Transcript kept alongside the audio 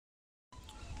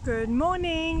Good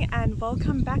morning and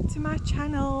welcome back to my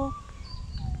channel.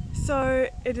 So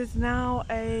it is now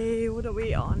what are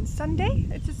we on? Sunday?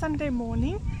 It's a Sunday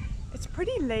morning. It's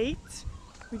pretty late.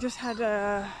 We just had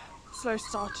a slow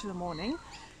start to the morning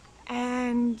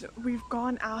and we've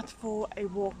gone out for a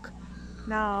walk.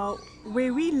 Now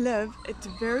where we live, it's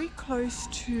very close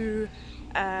to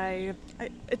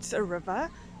it's a river,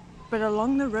 but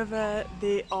along the river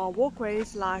there are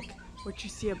walkways like what you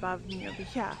see above me over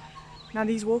here. Now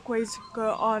these walkways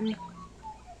go on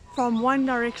from one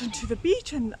direction to the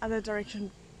beach and the other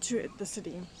direction to the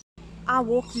city. I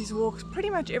walk these walks pretty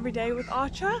much every day with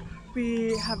Archer.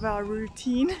 We have our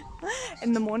routine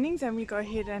in the mornings and we go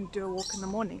ahead and do a walk in the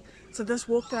morning. So this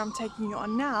walk that I'm taking you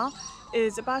on now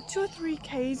is about 2 or 3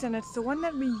 k's and it's the one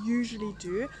that we usually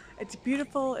do. It's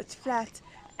beautiful, it's flat,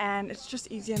 and it's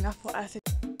just easy enough for us.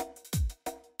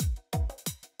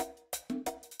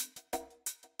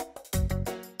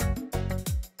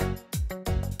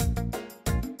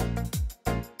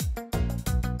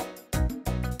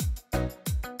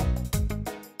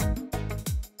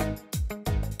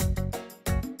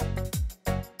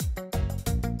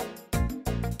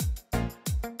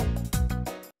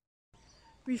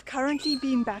 We've currently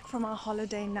been back from our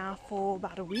holiday now for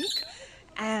about a week,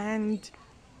 and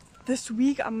this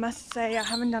week I must say I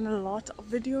haven't done a lot of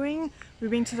videoing. We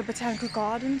went to the botanical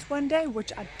gardens one day,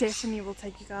 which I definitely will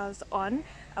take you guys on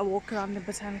a walk around the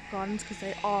botanical gardens because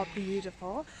they are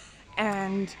beautiful.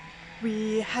 And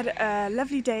we had a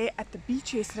lovely day at the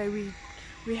beach yesterday.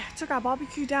 We took our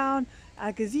barbecue down,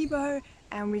 our gazebo,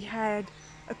 and we had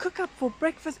a cook-up for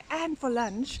breakfast and for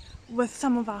lunch with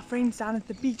some of our friends down at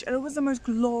the beach, and it was the most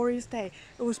glorious day.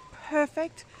 It was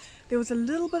perfect. There was a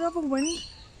little bit of a wind,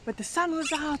 but the sun was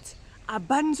out, our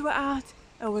buns were out.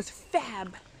 It was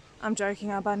fab. I'm joking,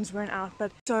 our buns weren't out,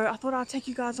 but so I thought I'd take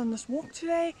you guys on this walk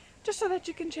today just so that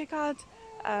you can check out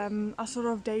our sort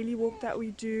of daily walk that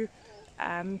we do.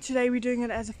 Today we're doing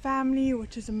it as a family,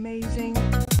 which is amazing.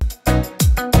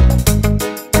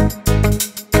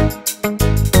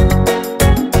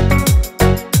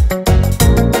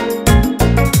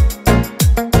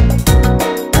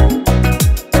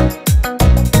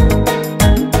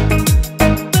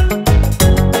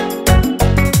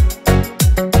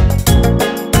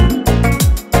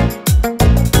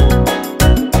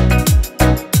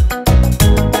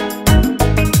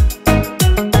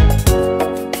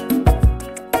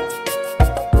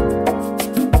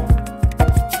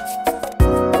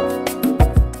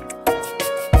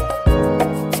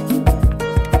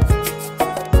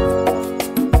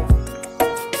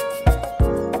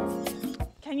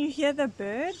 Hear the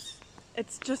birds?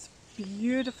 It's just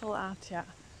beautiful out here.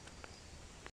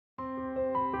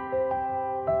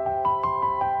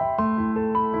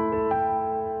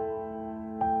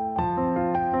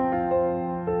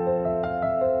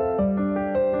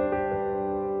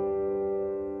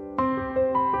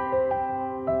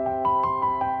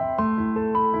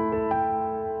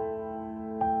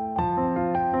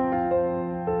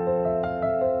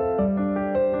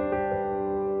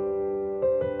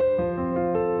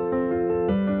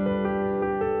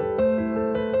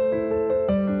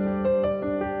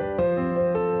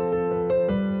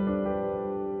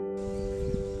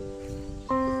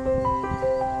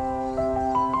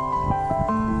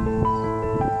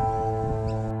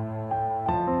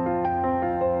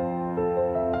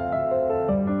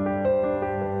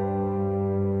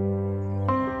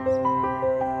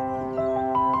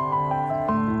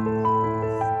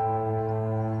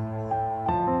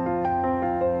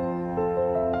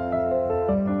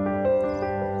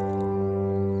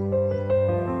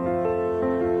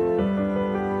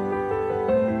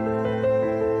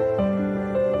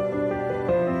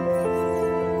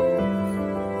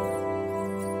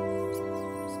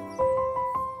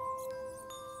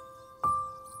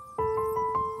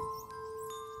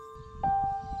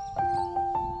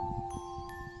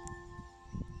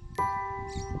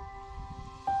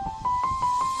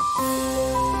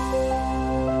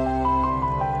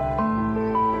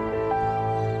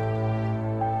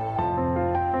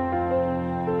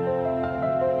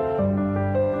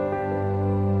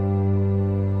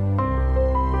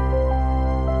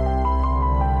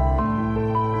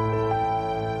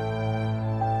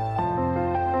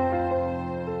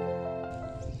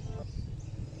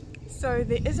 So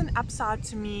there is an upside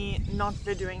to me not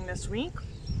videoing this week.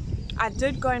 I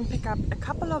did go and pick up a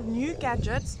couple of new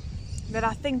gadgets that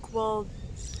I think will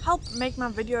help make my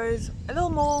videos a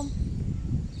little more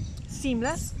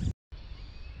seamless.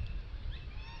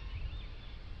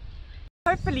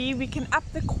 Hopefully we can up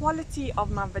the quality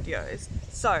of my videos.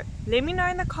 So let me know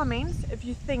in the comments if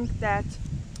you think that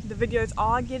the videos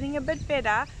are getting a bit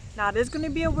better. Now it is going to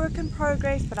be a work in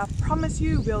progress, but I promise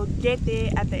you we'll get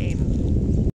there at the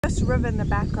end. This river in the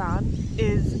background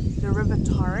is the River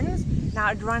Torrens.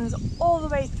 Now it runs all the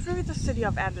way through the city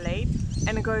of Adelaide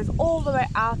and it goes all the way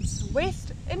out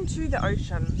west into the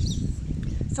ocean.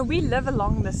 So we live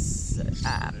along this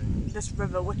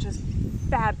river, which is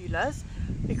fabulous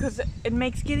because it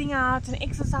makes getting out and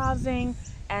exercising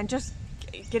and just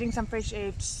getting some fresh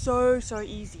air so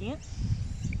easy.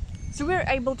 So we're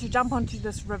able to jump onto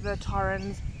this River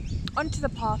Torrens, onto the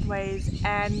pathways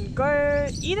and go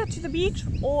either to the beach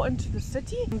or into the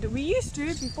city. And we used to,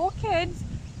 before kids,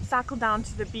 cycle down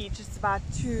to the beach. It's about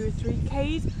 2-3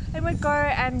 k's and we'd go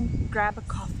and grab a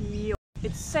coffee.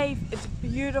 It's safe, it's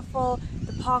beautiful,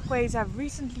 the parkways have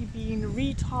recently been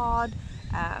retarred,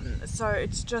 so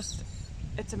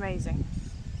it's amazing.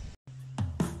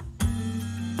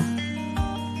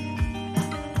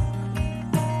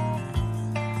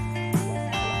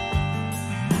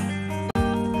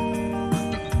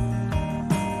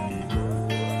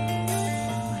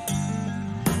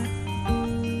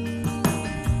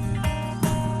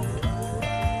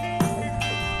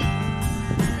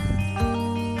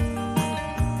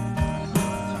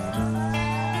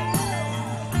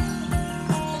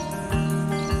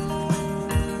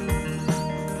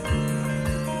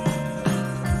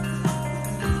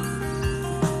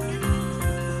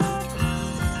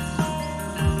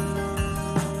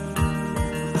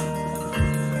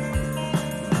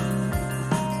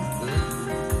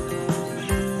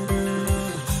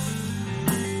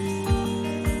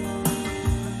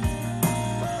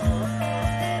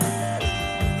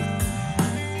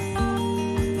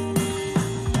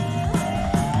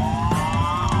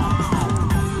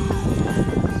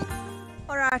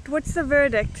 Alright, what's the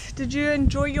verdict? Did you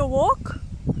enjoy your walk?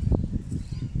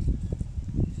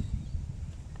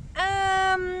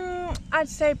 I'd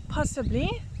say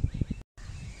possibly.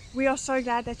 We are so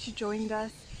glad that you joined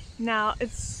us. Now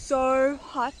it's so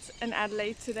hot in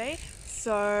Adelaide today,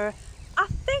 so I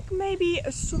think maybe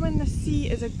a swim in the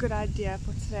sea is a good idea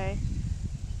for today.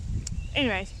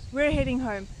 Anyways, we're heading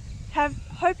home.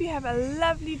 Hope you have a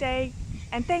lovely day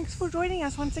and thanks for joining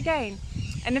us once again.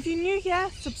 And if you're new here,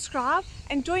 subscribe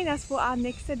and join us for our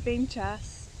next adventure.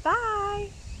 Bye!